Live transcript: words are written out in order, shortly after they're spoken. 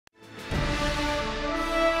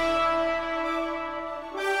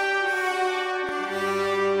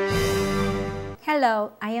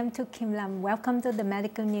Hello, I am Tu Kim Lam. Welcome to the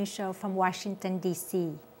Medical News Show from Washington,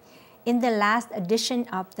 D.C. In the last edition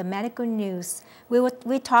of the Medical News,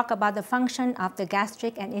 we talk about the function of the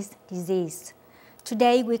gastric and its disease.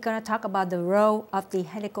 Today, we're going to talk about the role of the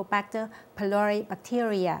Helicobacter pylori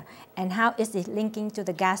bacteria and how is it linking to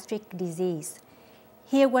the gastric disease.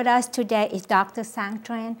 Here with us today is Dr.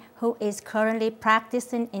 Tran, who is currently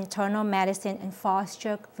practicing internal medicine in Falls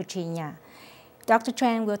Church, Virginia. Dr.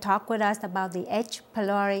 Tran will talk with us about the H.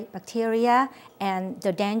 pylori bacteria and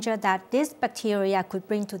the danger that this bacteria could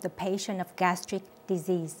bring to the patient of gastric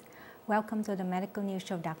disease. Welcome to the Medical News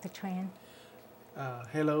Show, Dr. Tran.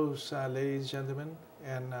 Hello, ladies and gentlemen,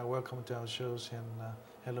 and welcome to our shows, and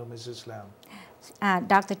hello, Mrs. Lam.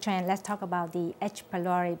 Dr. Tran, let's talk about the H.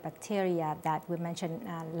 pylori bacteria that we mentioned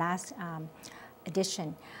last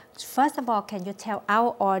edition. First of all, can you tell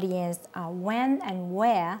our audience when and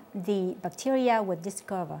where the bacteria were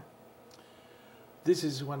discovered? This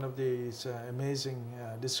is one of these amazing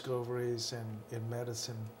discoveries in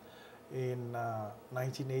medicine. In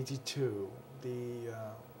 1982,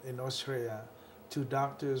 in Australia, two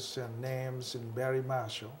doctors named Barry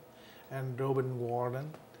Marshall and Robin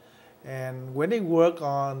Warren, and when they work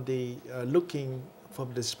on the looking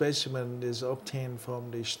from the specimen is obtained from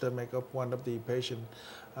the stomach of one of the patients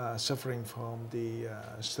suffering from the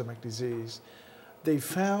stomach disease, they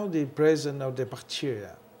found the presence of the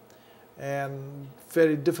bacteria, and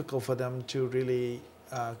very difficult for them to really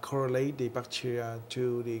correlate the bacteria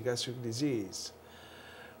to the gastric disease.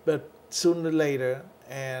 But sooner or later,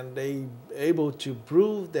 and they able to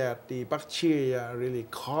prove that the bacteria are really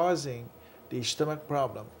causing the stomach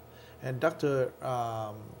problem. And Dr.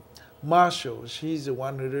 Marshall, she's the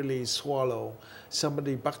one who really swallowed some of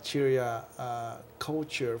the bacteria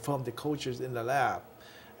culture from the cultures in the lab.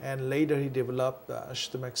 And later he developed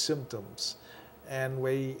stomach symptoms. And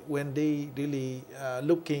when they really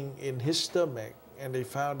looking in his stomach and they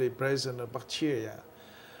found the presence of bacteria,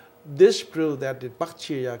 this proved that the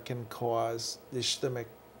bacteria can cause the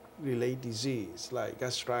stomach-related disease like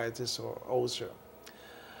gastritis or ulcer.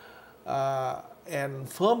 And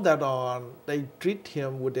from that on, they treat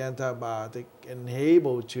him with antibiotic and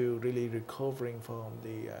able to really recovering from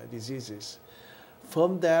the diseases.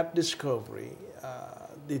 From that discovery,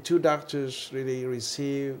 the two doctors really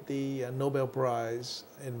received the Nobel Prize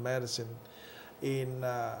in Medicine in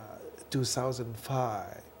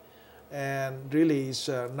 2005. And really,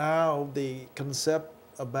 now the concept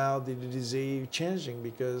about the disease changing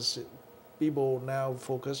because people now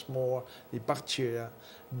focus more the bacteria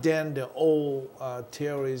than the old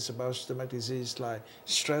theories about stomach disease like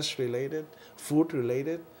stress-related,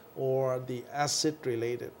 food-related, or the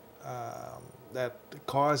acid-related that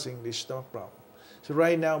causing the stomach problem. So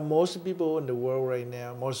right now, most people in the world right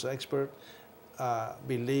now, most experts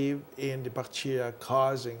believe in the bacteria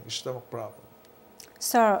causing stomach problem.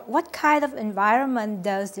 So what kind of environment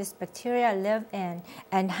does this bacteria live in,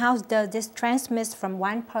 and how does this transmit from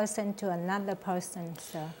one person to another person,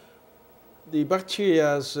 sir? The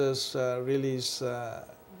bacteria really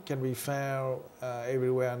can be found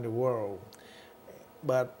everywhere in the world,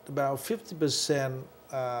 but about 50%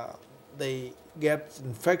 they get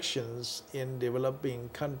infections in developing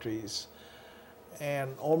countries,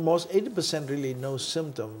 and almost 80% really no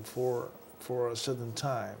symptom for a certain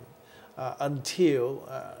time. Until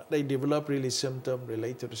they develop really symptoms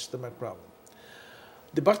related to the stomach problem.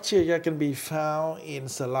 The bacteria can be found in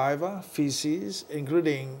saliva, feces,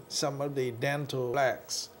 including some of the dental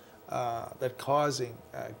plaques that causing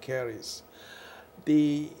caries.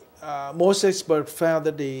 The most experts found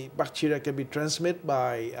that the bacteria can be transmitted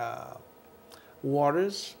by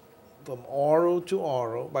waters, from oral to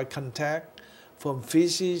oral, by contact, from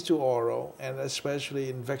feces to oral, and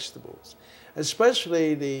especially in vegetables.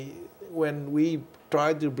 Especially when we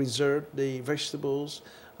try to preserve the vegetables,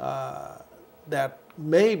 that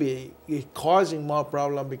may be causing more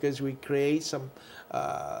problem because we create some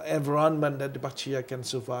environment that the bacteria can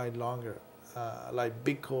survive longer, like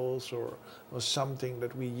pickles or something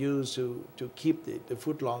that we use to keep the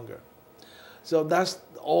food longer. So that's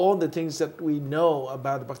all the things that we know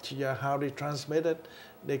about the bacteria, how they transmit it.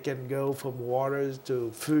 They can go from water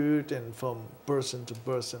to food and from person to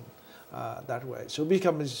person. That way. So it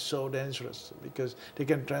becomes so dangerous because they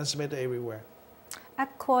can transmit everywhere.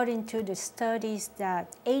 According to the studies,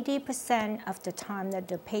 that 80% of the time that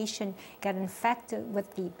the patient got infected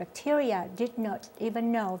with the bacteria did not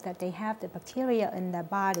even know that they have the bacteria in their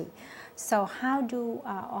body. So how do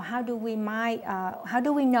we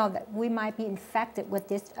know that we might be infected with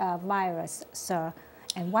this virus, sir?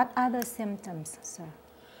 And what other symptoms, sir?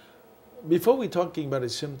 before we're talking about the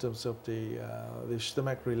symptoms of the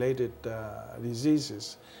stomach-related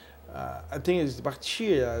diseases, I think the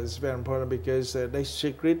bacteria is very important because they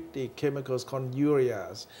secrete the chemicals called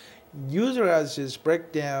ureas. Ureas is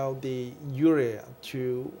break down the urea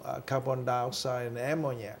to carbon dioxide and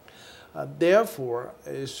ammonia. Therefore,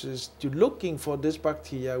 to looking for this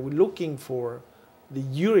bacteria, we're looking for the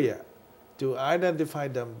urea to identify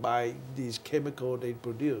them by these chemicals they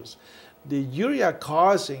produce. The urea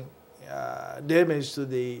causing damage to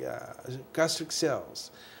the gastric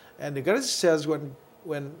cells, and the gastric cells,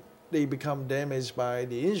 when they become damaged by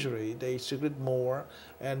the injury, they secrete more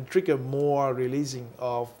and trigger more releasing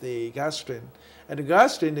of the gastrin. And the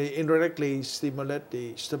gastrin, they indirectly stimulate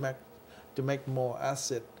the stomach to make more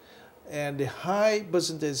acid. And the high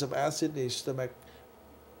percentage of acid in the stomach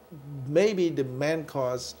may be the main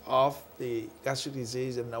cause of the gastric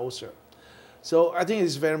disease and ulcer. So I think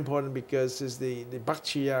it's very important because the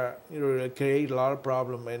bacteria create a lot of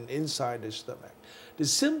problem inside the stomach. The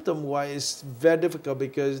symptom-wise is very difficult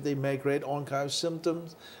because they may create all kinds of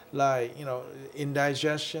symptoms like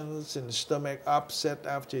indigestions and stomach upset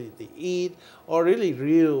after they eat, or really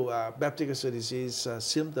real peptic ulcer disease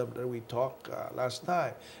symptom that we talked last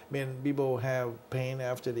time. I mean, people have pain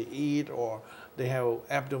after they eat, or they have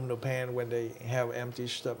abdominal pain when they have empty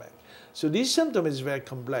stomach. So this symptom is very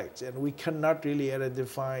complex, and we cannot really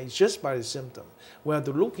identify just by the symptom. We have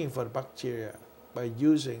to looking for the bacteria by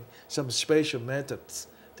using some special methods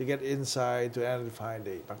to get inside to identify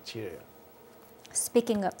the bacteria.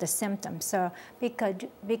 Speaking of the symptoms, so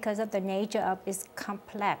because of the nature of its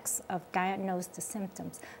complex of diagnose the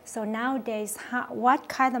symptoms, so nowadays, what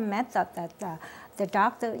kind of method that the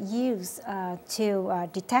doctor use to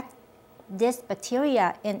detect this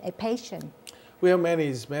bacteria in a patient? We have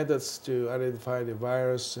many methods to identify the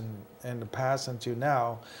virus in the past until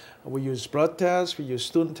now. We use blood tests, we use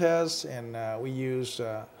stool tests, and we use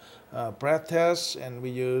breath tests, and we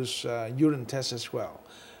use urine tests as well.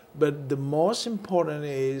 But the most important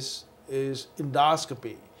is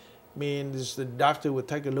endoscopy. Means the doctor will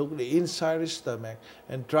take a look at the inside of the stomach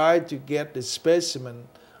and try to get the specimen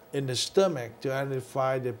in the stomach to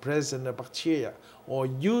identify the presence of bacteria, or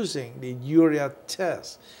using the urea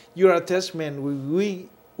test. Urea test means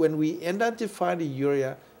when we identify the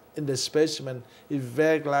urea in the specimen, it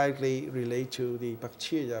very likely related to the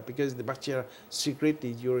bacteria because the bacteria secrete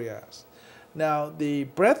the ureas. Now, the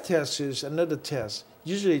breath test is another test,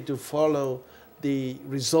 usually to follow the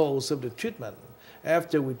results of the treatment.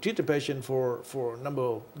 After we treat the patient for a number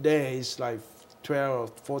of days, like 12 or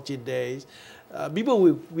 14 days, people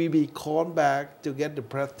will be called back to get the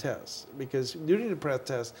breath test, because during the breath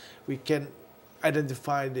test, we can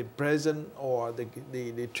identify the present or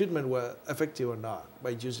the treatment were effective or not by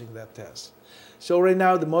using that test. So right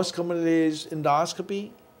now, the most commonly is endoscopy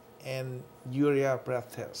and urea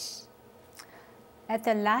breath tests. At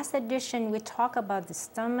the last edition, we talked about the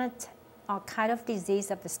stomach, all kind of disease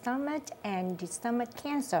of the stomach and the stomach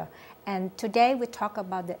cancer. And today we talk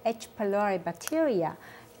about the H. pylori bacteria.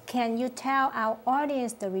 Can you tell our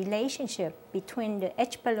audience the relationship between the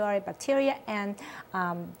H. pylori bacteria and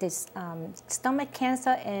this stomach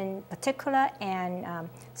cancer in particular and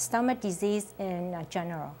stomach disease in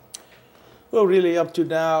general? Well, really, up to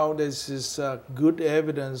now, this is good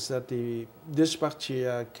evidence that this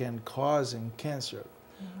bacteria can cause cancer.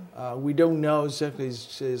 Mm-hmm. We don't know exactly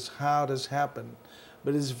how this happened,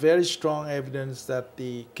 but it's very strong evidence that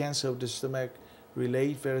the cancer of the stomach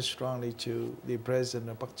relate very strongly to the presence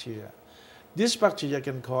of bacteria. This bacteria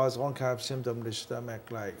can cause all kinds of symptoms in the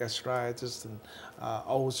stomach, like gastritis and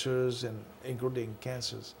ulcers, and including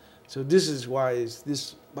cancers. So this is why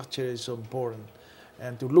this bacteria is so important,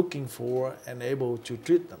 and to looking for and able to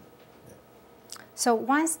treat them. Yeah. So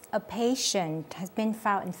once a patient has been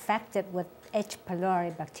found infected with H.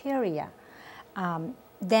 pylori bacteria,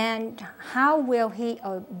 then how will he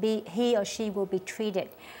or she will be treated?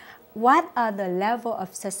 What are the level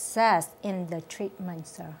of success in the treatment,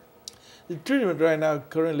 sir? The treatment right now,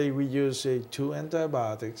 currently we use 2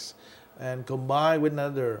 antibiotics and combined with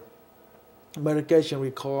another medication we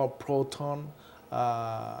call proton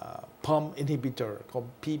pump inhibitor called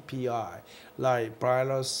PPI, like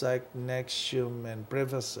Prilosec, Nexium, and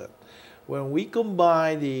Prevacid. When we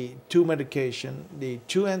combine the 2 medication, the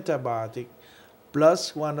 2 antibiotic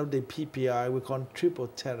plus one of the PPI, we call triple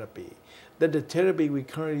therapy. That's the therapy we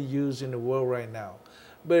currently use in the world right now.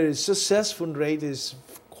 But the successful rate is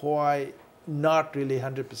quite not really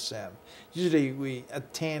 100%. Usually we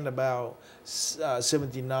attain about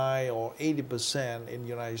 79 or 80% in the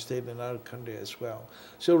United States and other countries as well.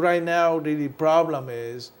 So right now the problem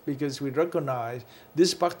is, because we recognize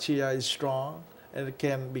this bacteria is strong and it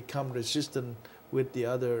can become resistant with the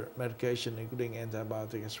other medication, including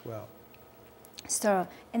antibiotic as well. So,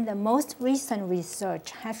 in the most recent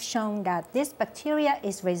research have shown that this bacteria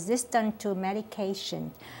is resistant to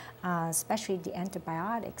medication, especially the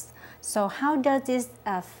antibiotics. So how does this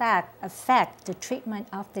affect the treatment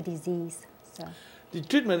of the disease? So. The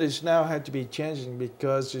treatment is now had to be changing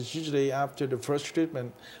because it's usually after the first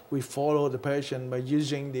treatment, we follow the patient by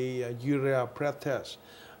using the urea prep test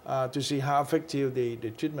to see how effective the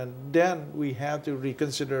treatment. Then we have to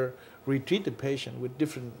reconsider, retreat the patient with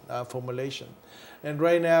different formulation. And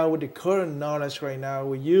right now, with the current knowledge right now,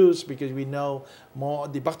 we use, because we know more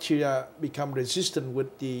the bacteria become resistant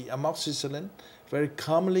with the amoxicillin, very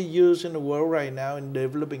commonly used in the world right now in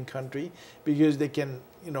developing country, because they can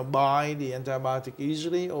buy the antibiotic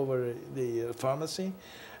easily over the pharmacy.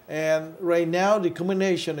 And right now, the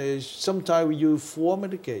combination is sometimes we use 4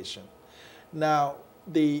 medication. Now,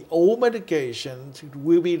 the old medication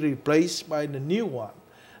will be replaced by the new one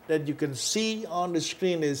that you can see on the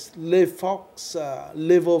screen is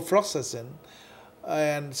levofloxacin.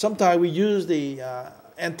 And sometimes we use the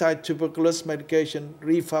anti-tuberculosis medication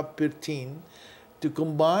rifampicin to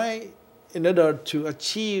combine in order to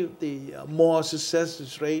achieve the more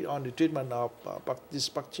success rate on the treatment of this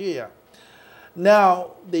bacteria.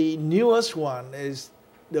 Now, the newest one is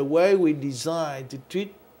the way we design to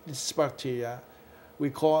treat this bacteria. We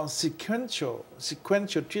call sequential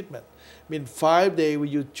treatment. I mean, 5 days we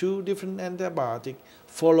use 2 different antibiotics,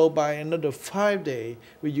 followed by another 5 days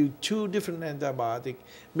we use 2 different antibiotics.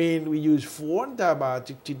 Mean we use 4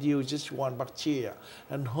 antibiotics to deal with just 1 bacteria.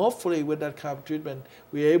 And hopefully with that kind of treatment,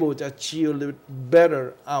 we're able to achieve a little bit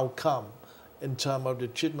better outcome in terms of the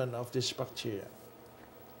treatment of this bacteria.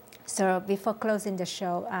 So before closing the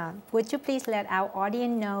show, would you please let our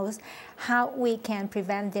audience know how we can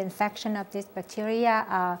prevent the infection of this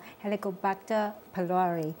bacteria, Helicobacter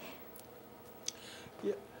pylori?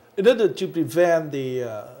 Yeah. In order to prevent the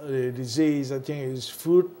disease, I think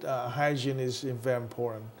food hygiene is very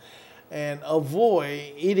important. And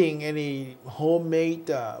avoid eating any homemade,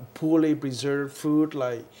 poorly preserved food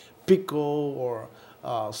like pickle or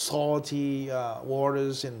salty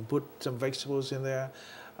waters, and put some vegetables in there.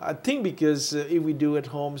 I think because if we do at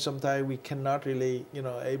home, sometimes we cannot really,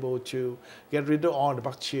 able to get rid of all the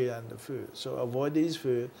bacteria in the food. So avoid these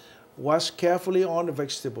food, wash carefully on the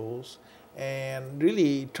vegetables, and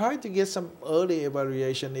really try to get some early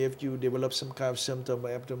evaluation if you develop some kind of symptom of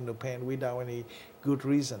abdominal pain without any good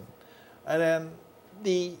reason. And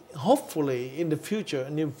then hopefully in the future,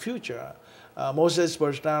 most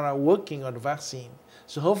experts now are working on the vaccine.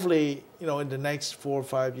 So hopefully, in the next 4 or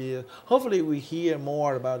 5 years, hopefully we hear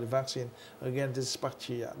more about the vaccine against this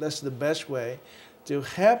bacteria. That's the best way to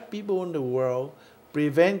help people in the world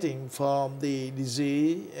preventing from the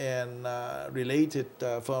disease and related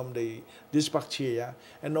from this bacteria,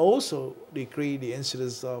 and also decrease the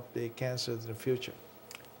incidence of the cancer in the future.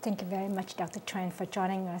 Thank you very much, Dr. Tran, for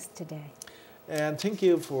joining us today. And thank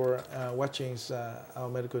you for watching our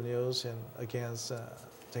medical news. And again,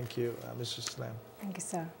 thank you, Mr. Slam. Thank you,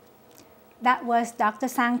 sir. That was Dr.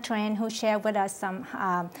 Sang Tran, who shared with us some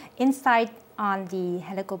insight on the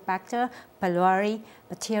Helicobacter pylori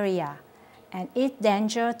bacteria and its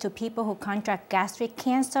danger to people who contract gastric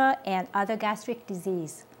cancer and other gastric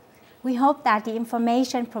disease. We hope that the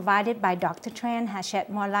information provided by Dr. Tran has shed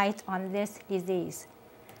more light on this disease.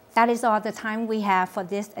 That is all the time we have for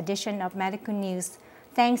this edition of Medical News.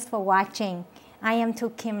 Thanks for watching. I am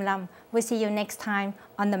Tu Kim Lam. We'll see you next time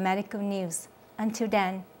on the Medical News. Until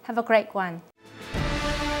then, have a great one.